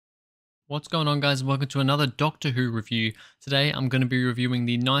What's going on, guys? Welcome to another Doctor Who review. Today I'm going to be reviewing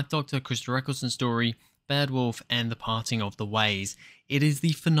the Ninth Doctor Christopher Ecclestone story, Bad Wolf and the Parting of the Ways. It is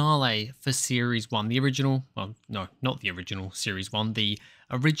the finale for Series 1, the original, well, no, not the original Series 1, the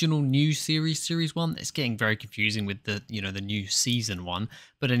original new Series 1. It's getting very confusing with the, the new Season 1.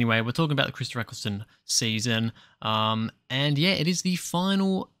 But anyway, we're talking about the Christopher Ecclestone season. And yeah, it is the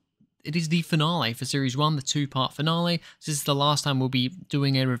finale for Series 1, the two-part finale. This is the last time we'll be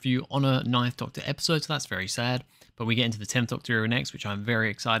doing a review on a Ninth Doctor episode, so that's very sad. But we get into the 10th Doctor era next, which I'm very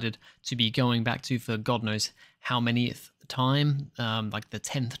excited to be going back to for God knows how manyth time. Like the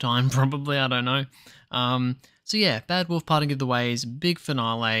 10th time, probably, I don't know. So yeah, Bad Wolf Parting of the Ways, big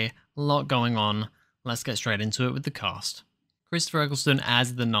finale, a lot going on. Let's get straight into it with the cast. Christopher Ecclestone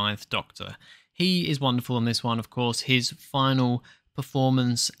as the Ninth Doctor. He is wonderful in this one, of course. His final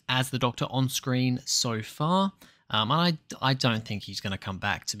performance as the Doctor on screen so far. And I don't think he's going to come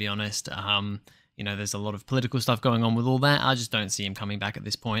back, to be honest. There's a lot of political stuff going on with all that. I just don't see him coming back at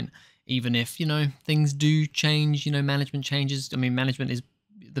this point. Even if, things do change, management changes. I mean, management is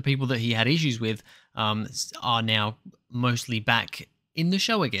the people that he had issues with are now mostly back in the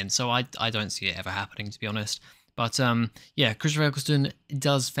show again. So I don't see it ever happening, to be honest. But yeah, Christopher Ecclestone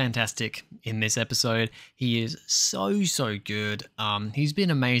does fantastic in this episode. He is so good. He's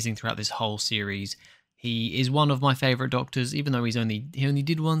been amazing throughout this whole series. He is one of my favorite Doctors, even though he only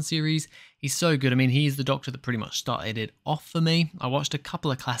did one series. He's so good. I mean, he's the Doctor that pretty much started it off for me. I watched a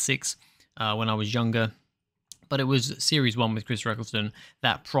couple of classics when I was younger, but it was Series 1 with Christopher Ecclestone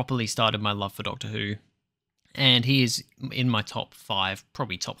that properly started my love for Doctor Who. And he is in my top 5,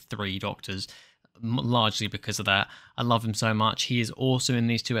 probably top 3 Doctors, largely because of that. I love him so much. He is awesome in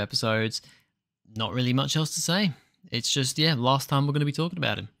these 2 episodes. Not really much else to say. It's just, yeah, last time we're going to be talking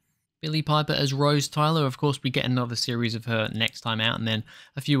about him. Billie Piper as Rose Tyler. Of course, we get another series of her next time out, and then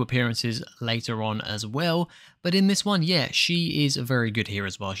a few appearances later on as well. But in this one, yeah, she is very good here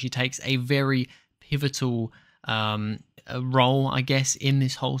as well. She takes a very pivotal role, I guess, in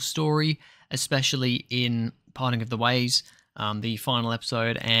this whole story, especially in Parting of the Ways, the final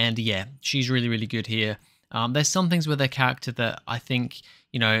episode. And yeah, she's really good here. There's some things with her character that I think,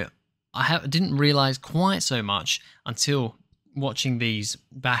 didn't realize quite so much until watching these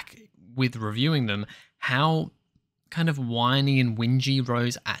back with reviewing them, how kind of whiny and whingy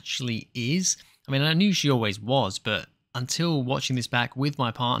Rose actually is. I mean, I knew she always was, but until watching this back with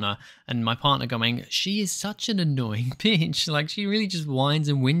my partner, and my partner going, she is such an annoying bitch. Like, she really just whines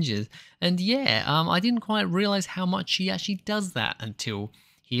and whinges. And yeah, I didn't quite realize how much she actually does that until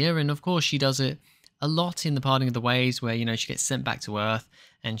here. And of course, she does it a lot in the Parting of the Ways, where, she gets sent back to Earth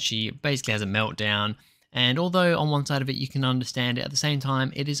and she basically has a meltdown. And although on one side of it you can understand it, at the same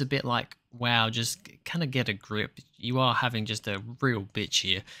time it is a bit like, wow, just kind of get a grip. You are having just a real bitch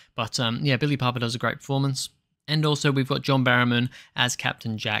here. But yeah, Billie Piper does a great performance. And also we've got John Barrowman as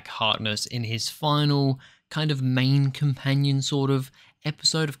Captain Jack Harkness in his final kind of main companion sort of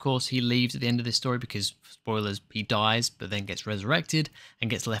episode. Of course, he leaves at the end of this story because, spoilers, he dies, but then gets resurrected and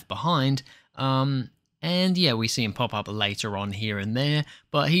gets left behind. And yeah, we see him pop up later on here and there,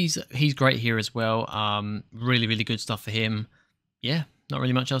 but he's great here as well. Really good stuff for him. Yeah, not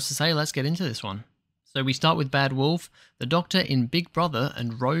really much else to say. Let's get into this one. So we start with Bad Wolf, the Doctor in Big Brother,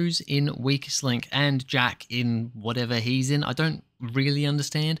 and Rose in Weakest Link, and Jack in whatever he's in. I don't really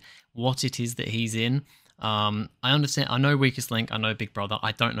understand what it is that he's in. I know Weakest Link, I know Big Brother.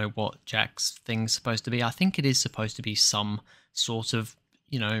 I don't know what Jack's thing's supposed to be. I think it is supposed to be some sort of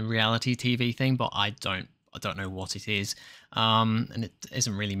reality TV thing, but I don't know what it is. And it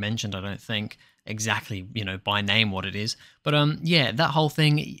isn't really mentioned, I don't think, exactly, by name what it is. But yeah, that whole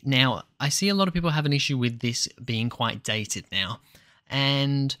thing. Now, I see a lot of people have an issue with this being quite dated now.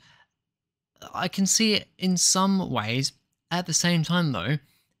 And I can see it in some ways. At the same time, though,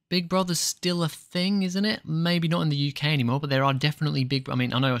 Big Brother's still a thing, isn't it? Maybe not in the UK anymore, but there are definitely I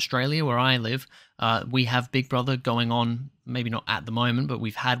know Australia, where I live, we have Big Brother going on, maybe not at the moment, but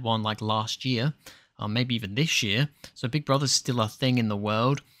we've had one like last year, maybe even this year. So Big Brother's still a thing in the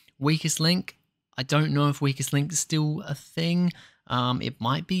world. Weakest Link, I don't know if Weakest Link is still a thing. It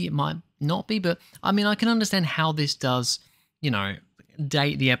might be, it might not be, but I mean, I can understand how this does,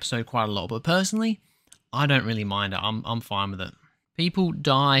 date the episode quite a lot. But personally, I don't really mind it. I'm fine with it. People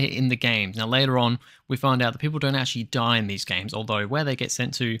die in the games. Now, later on, we find out that people don't actually die in these games, although where they get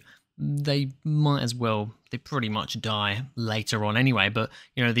sent to, they might as well, they pretty much die later on anyway. But,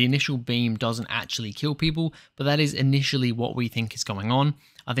 the initial beam doesn't actually kill people, but that is initially what we think is going on.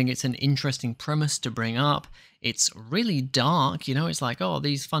 I think it's an interesting premise to bring up. It's really dark, it's like, oh,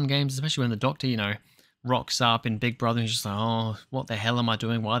 these fun games, especially when the Doctor, rocks up in Big Brother and he's just like, oh, what the hell am I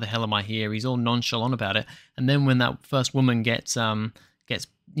doing? Why the hell am I here? He's all nonchalant about it. And then when that first woman gets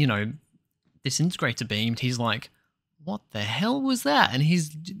you know, disintegrator beamed, he's like, what the hell was that? And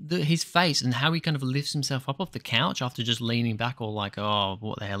his face and how he kind of lifts himself up off the couch after just leaning back, all like, oh,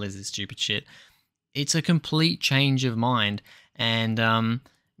 what the hell is this stupid shit? It's a complete change of mind. And I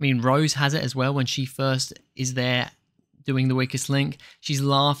mean, Rose has it as well when she first is there doing the weakest link. She's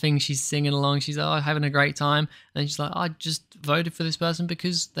laughing, she's singing along, she's having a great time. And she's like, I just voted for this person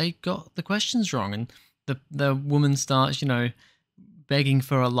because they got the questions wrong. And the woman starts, you know, begging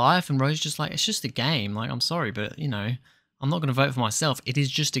for her life, and Rose just like, it's just a game. Like, I'm sorry, but you know, I'm not going to vote for myself. It is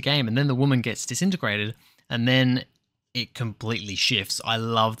just a game. And then the woman gets disintegrated, and then it completely shifts. I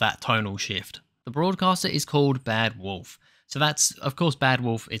love that tonal shift. The broadcaster is called Bad Wolf. So that's, of course, Bad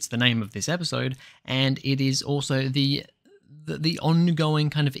Wolf. It's the name of this episode, and it is also the ongoing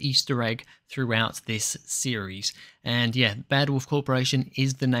kind of Easter egg throughout this series. And yeah, Bad Wolf Corporation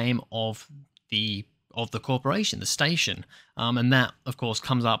is the name of the corporation, the station. And that, of course,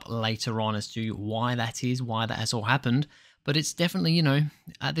 comes up later on as to why that is, why that has all happened. But it's definitely, you know,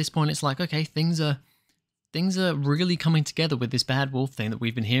 at this point, it's like, okay, things are really coming together with this Bad Wolf thing that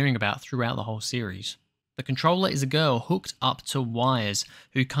we've been hearing about throughout the whole series. The controller is a girl hooked up to wires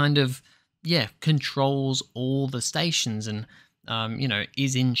who kind of, yeah, controls all the stations and, you know,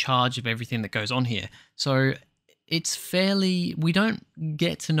 is in charge of everything that goes on here. So it's fairly, we don't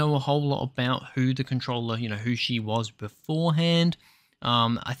get to know a whole lot about who the controller, you know, who she was beforehand.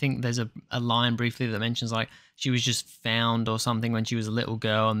 I think there's a line briefly that mentions like she was just found or something when she was a little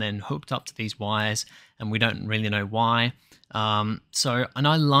girl and then hooked up to these wires, and we don't really know why. So, and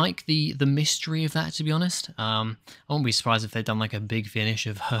I like the mystery of that, to be honest. I won't be surprised if they've done like a big finish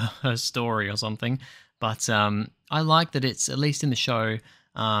of her story or something. But I like that it's, at least in the show,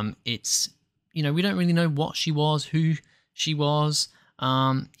 it's, you know, we don't really know what she was, who she was.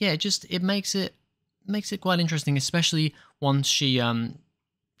 Yeah, it makes it quite interesting, especially once she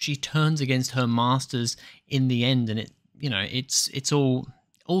turns against her masters in the end, and it, you know, it's all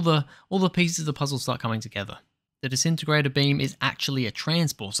the pieces of the puzzle start coming together. The disintegrator beam is actually a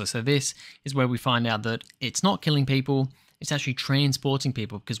transporter, so this is where we find out that it's not killing people, it's actually transporting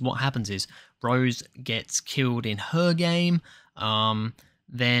people, because what happens is Rose gets killed in her game,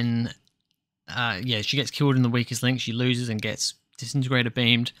 then yeah, she gets killed in the weakest link, she loses and gets disintegrator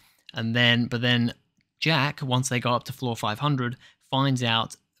beamed, and then Jack, once they go up to floor 500, finds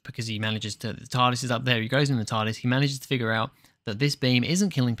out, because he manages to, the TARDIS is up there, he goes in the TARDIS, he manages to figure out that this beam isn't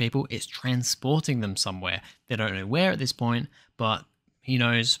killing people, it's transporting them somewhere. They don't know where at this point, but he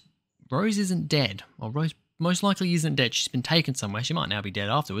knows Rose isn't dead, or Rose most likely isn't dead. She's been taken somewhere. She might now be dead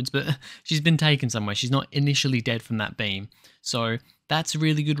afterwards, but she's been taken somewhere. She's not initially dead from that beam. So that's a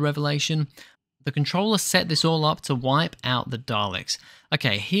really good revelation. The controller set this all up to wipe out the Daleks.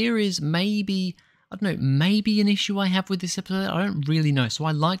 Okay, here is maybe, I don't know, maybe an issue I have with this episode. I don't really know. So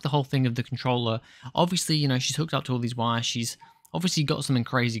I like the whole thing of the controller. Obviously, you know, she's hooked up to all these wires. She's obviously got something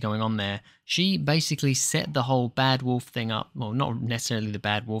crazy going on there. She basically set the whole Bad Wolf thing up. Well, not necessarily the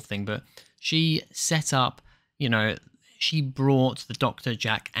Bad Wolf thing, but she set up, you know, she brought the Doctor,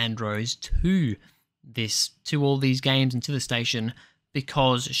 Jack, and Rose to all these games and to the station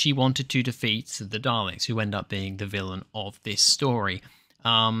because she wanted to defeat the Daleks, who end up being the villain of this story.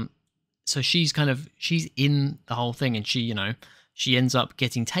 So she's in the whole thing, and she ends up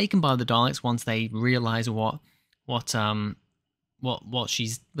getting taken by the Daleks once they realize once the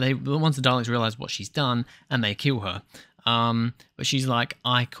Daleks realize what she's done, and they kill her. But she's like,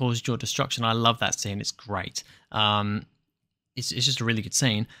 I caused your destruction. I love that scene. It's great. It's just a really good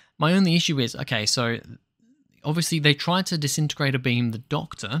scene. My only issue is, okay, so obviously they tried to disintegrate a beam the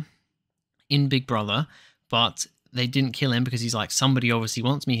Doctor in Big Brother, but they didn't kill him because he's like, somebody obviously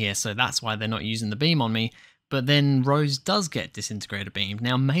wants me here, so that's why they're not using the beam on me. But then Rose does get disintegrator beamed.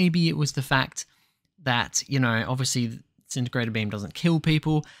 Now, maybe it was the fact that, you know, obviously disintegrator beam doesn't kill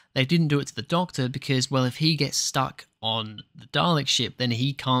people. They didn't do it to the Doctor because, well, if he gets stuck on the Dalek ship, then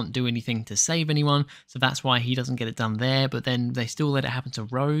he can't do anything to save anyone. So that's why he doesn't get it done there. But then they still let it happen to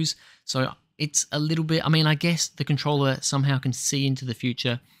Rose. So it's a little bit, I mean, I guess the controller somehow can see into the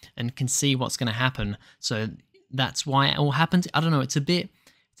future and can see what's going to happen. So that's why it all happened. I don't know. It's a bit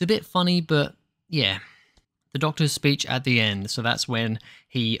funny, but yeah. The Doctor's speech at the end. So that's when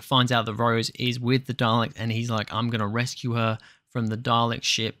he finds out that Rose is with the Daleks, and he's like, I'm going to rescue her from the Dalek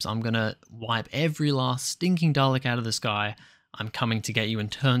ships. I'm going to wipe every last stinking Dalek out of the sky. I'm coming to get you,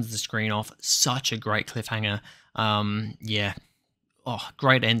 and turns the screen off. Such a great cliffhanger. Yeah. Oh,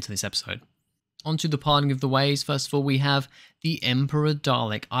 great end to this episode. On to the parting of the ways. First of all, we have the Emperor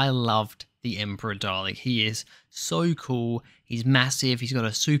Dalek. I loved the Emperor Dalek. He is so cool. He's massive. He's got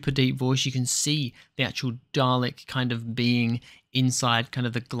a super deep voice. You can see the actual Dalek kind of being inside kind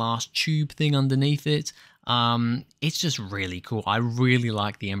of the glass tube thing underneath it. It's just really cool. I really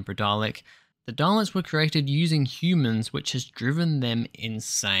like the Emperor Dalek. The Daleks were created using humans, which has driven them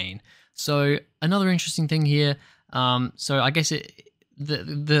insane. So another interesting thing here, so I guess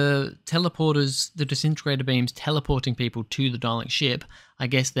the teleporters, the disintegrator beams teleporting people to the Dalek ship, I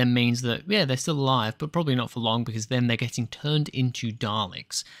guess then means that, yeah, they're still alive, but probably not for long, because then they're getting turned into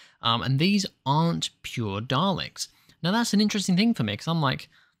Daleks. And these aren't pure Daleks. Now that's an interesting thing for me, because I'm like,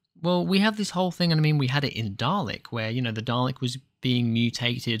 well, we have this whole thing, and I mean, we had it in Dalek, where, you know, the Dalek was being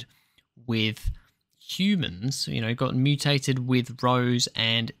mutated with humans, you know, it got mutated with Rose,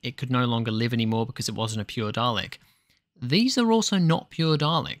 and it could no longer live anymore because it wasn't a pure Dalek. These are also not pure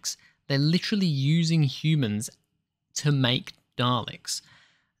Daleks. They're literally using humans to make Daleks.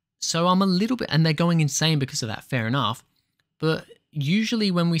 So I'm a little bit, and they're going insane because of that, fair enough. But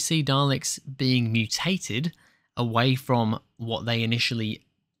usually when we see Daleks being mutated away from what they initially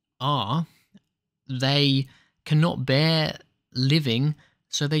are, they cannot bear living,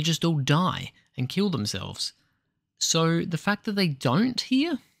 so they just all die and kill themselves. So the fact that they don't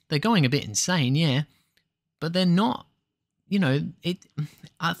here, they're going a bit insane, yeah, but they're not, you know,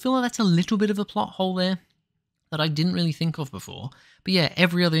 I feel like that's a little bit of a plot hole there that I didn't really think of before. But yeah,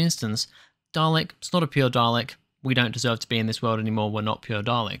 every other instance, Dalek, it's not a pure Dalek, we don't deserve to be in this world anymore, we're not pure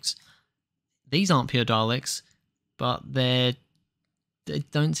Daleks. These aren't pure Daleks, but they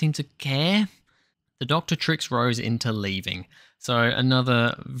don't seem to care. The Doctor tricks Rose into leaving. So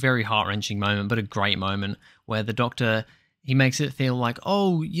another very heart-wrenching moment, but a great moment, where the Doctor, he makes it feel like,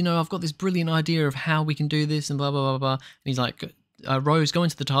 oh, you know, I've got this brilliant idea of how we can do this and blah, blah, blah, blah. And he's like, Rose, go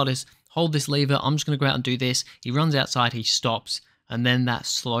into the TARDIS, hold this lever, I'm just going to go out and do this. He runs outside, he stops, and then that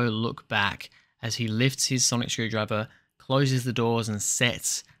slow look back as he lifts his sonic screwdriver, closes the doors, and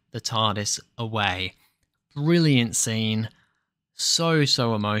sets the TARDIS away. Brilliant scene. So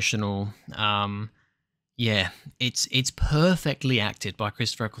emotional. Yeah, it's perfectly acted by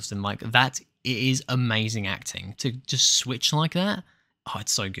Christopher Ecclestone. Like, that is amazing acting. To just switch like that, oh,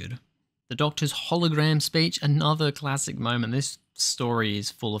 it's so good. The Doctor's hologram speech, another classic moment. This story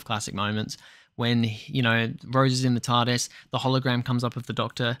is full of classic moments. When, you know, Rose is in the TARDIS, the hologram comes up of the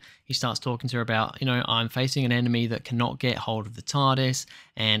Doctor. He starts talking to her about, you know, I'm facing an enemy that cannot get hold of the TARDIS,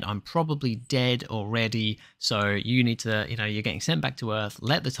 and I'm probably dead already, so you need to, you know, you're getting sent back to Earth,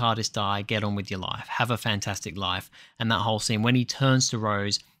 let the TARDIS die, get on with your life, have a fantastic life. And that whole scene, when he turns to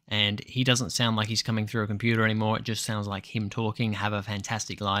Rose, and he doesn't sound like he's coming through a computer anymore, it just sounds like him talking, have a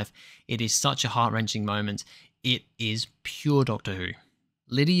fantastic life. It is such a heart-wrenching moment. It is pure Doctor Who.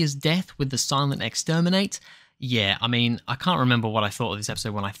 Lydia's death with the silent exterminate. Yeah, I mean, I can't remember what I thought of this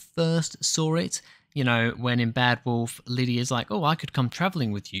episode when I first saw it. You know, when in Bad Wolf, Lydia's like, oh, I could come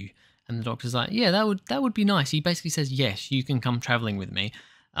traveling with you. And the Doctor's like, yeah, that would be nice. He basically says, yes, you can come traveling with me.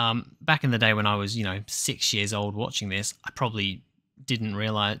 Back in the day when I was, you know, 6 years old watching this, I probably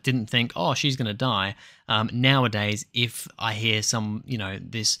didn't think, oh, she's going to die. Nowadays, if I hear some, you know,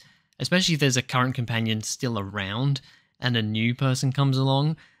 this, especially if there's a current companion still around, and a new person comes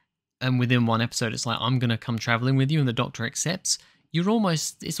along, and within one episode it's like, I'm going to come traveling with you, and the Doctor accepts, it's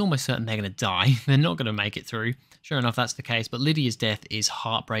almost certain they're going to die. They're not going to make it through. Sure enough, that's the case, but Lydia's death is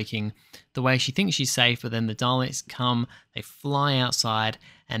heartbreaking. The way she thinks she's safe, but then the Daleks come, they fly outside,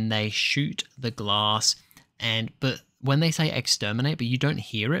 and they shoot the glass, but when they say exterminate, but you don't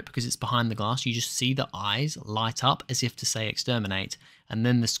hear it because it's behind the glass, you just see the eyes light up as if to say exterminate, and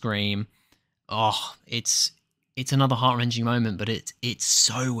then the scream. Oh, it's another heart-wrenching moment, but it's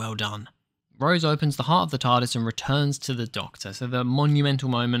so well done. Rose opens the heart of the TARDIS and returns to the Doctor. So the monumental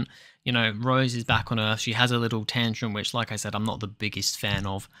moment, you know, Rose is back on Earth. She has a little tantrum, which, like I said, I'm not the biggest fan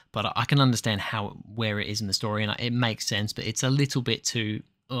of, but I can understand where it is in the story, and it makes sense, but it's a little bit too,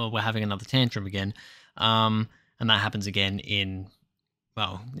 oh, we're having another tantrum again. And that happens again in,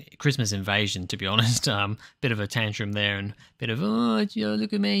 well, Christmas Invasion, to be honest. Bit of a tantrum there, and bit of, oh,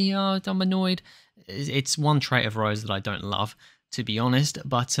 look at me, oh, I'm annoyed. It's one trait of Rose that I don't love, to be honest.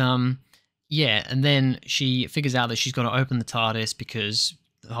 But yeah, and then she figures out that she's got to open the TARDIS, because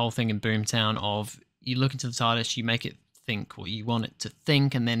the whole thing in Boomtown of, you look into the TARDIS, you make it think what you want it to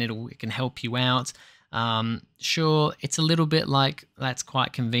think, and then it can help you out. Sure, it's a little bit like, that's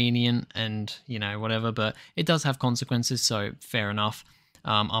quite convenient and, you know, whatever, but it does have consequences, so fair enough.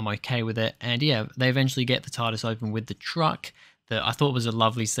 I'm okay with it. And yeah, they eventually get the TARDIS open with the truck. That I thought was a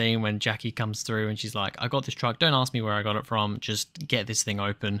lovely scene when Jackie comes through and she's like, I got this truck, don't ask me where I got it from, just get this thing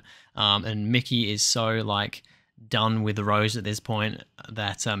open. And Mickey is so like done with Rose at this point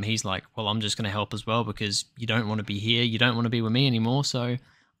that he's like, well, I'm just going to help as well because you don't want to be here. You don't want to be with me anymore. So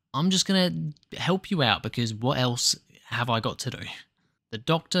I'm just going to help you out because what else have I got to do? The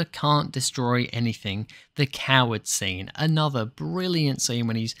Doctor can't destroy anything. The coward scene. Another brilliant scene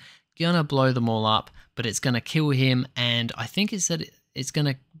when he's going to blow them all up, but it's going to kill him. And I think it said it's going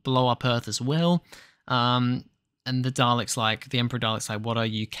to blow up Earth as well. And the Dalek's like, the Emperor Dalek's like, what are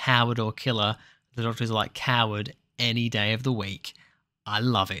you, coward or killer? The Doctor's like, coward any day of the week. I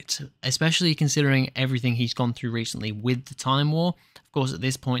love it, especially considering everything he's gone through recently with the Time War. Of course, at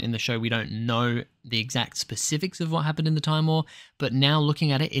this point in the show, we don't know the exact specifics of what happened in the Time War, but now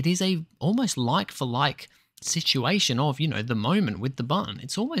looking at it, it is a almost like-for-like situation of, you know, the moment with the button.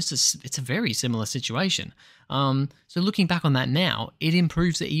 It's almost it's a very similar situation. So looking back on that now, it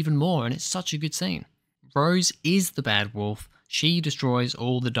improves it even more, and it's such a good scene. Rose is the bad wolf. She destroys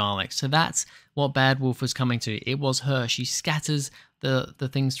all the Daleks. So that's what Bad Wolf was coming to. It was her. She scatters the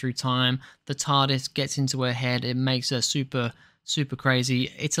things through time. The TARDIS gets into her head. It makes her super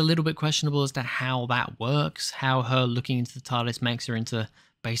crazy. It's a little bit questionable as to how that works, how her looking into the TARDIS makes her into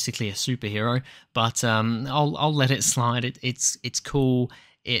basically a superhero. But I'll let it slide. It's cool.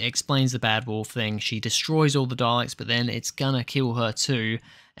 It explains the Bad Wolf thing. She destroys all the Daleks, but then it's gonna kill her too.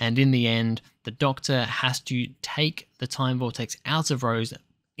 And in the end, the Doctor has to take the time vortex out of Rose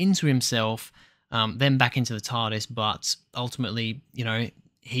into himself, then back into the TARDIS. But ultimately, you know,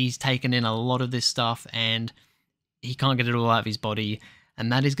 he's taken in a lot of this stuff and he can't get it all out of his body.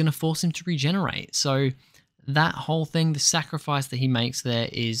 And that is going to force him to regenerate. So that whole thing, the sacrifice that he makes there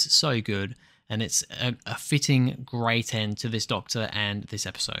is so good. And it's a fitting, great end to this Doctor and this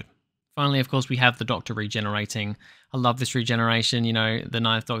episode. Finally, of course, we have the Doctor regenerating. I love this regeneration, you know, the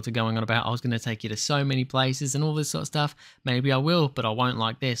Ninth Doctor going on about, I was going to take you to so many places and all this sort of stuff. Maybe I will, but I won't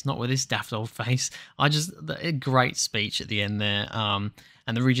like this, not with this daft old face. A great speech at the end there. And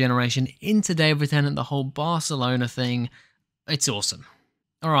the regeneration into David Tennant, the whole Barcelona thing, it's awesome.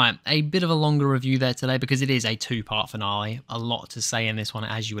 All right, a bit of a longer review there today because it is a two-part finale. A lot to say in this one,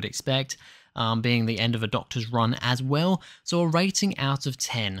 as you would expect, being the end of a Doctor's run as well. So a rating out of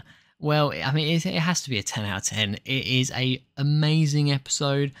 10. Well, I mean, it has to be a 10 out of 10. It is an amazing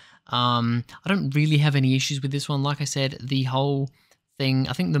episode. I don't really have any issues with this one. Like I said, the whole thing,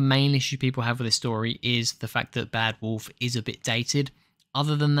 I think the main issue people have with this story is the fact that Bad Wolf is a bit dated.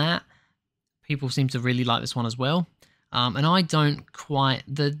 Other than that, people seem to really like this one as well. And I don't quite,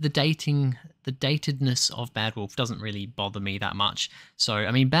 the datedness of Bad Wolf doesn't really bother me that much. So,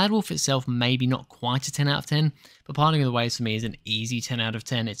 I mean, Bad Wolf itself, maybe not quite a 10 out of 10, but Parting of the Ways for me is an easy 10 out of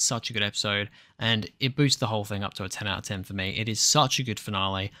 10. It's such a good episode, and it boosts the whole thing up to a 10 out of 10 for me. It is such a good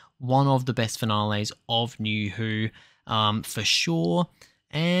finale, one of the best finales of New Who, for sure.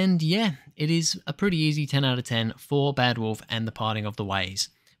 And yeah, it is a pretty easy 10 out of 10 for Bad Wolf and the Parting of the Ways.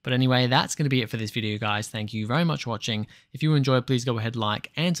 But anyway, that's going to be it for this video, guys. Thank you very much for watching. If you enjoyed, please go ahead,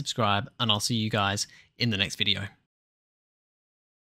 like and subscribe, and I'll see you guys in the next video.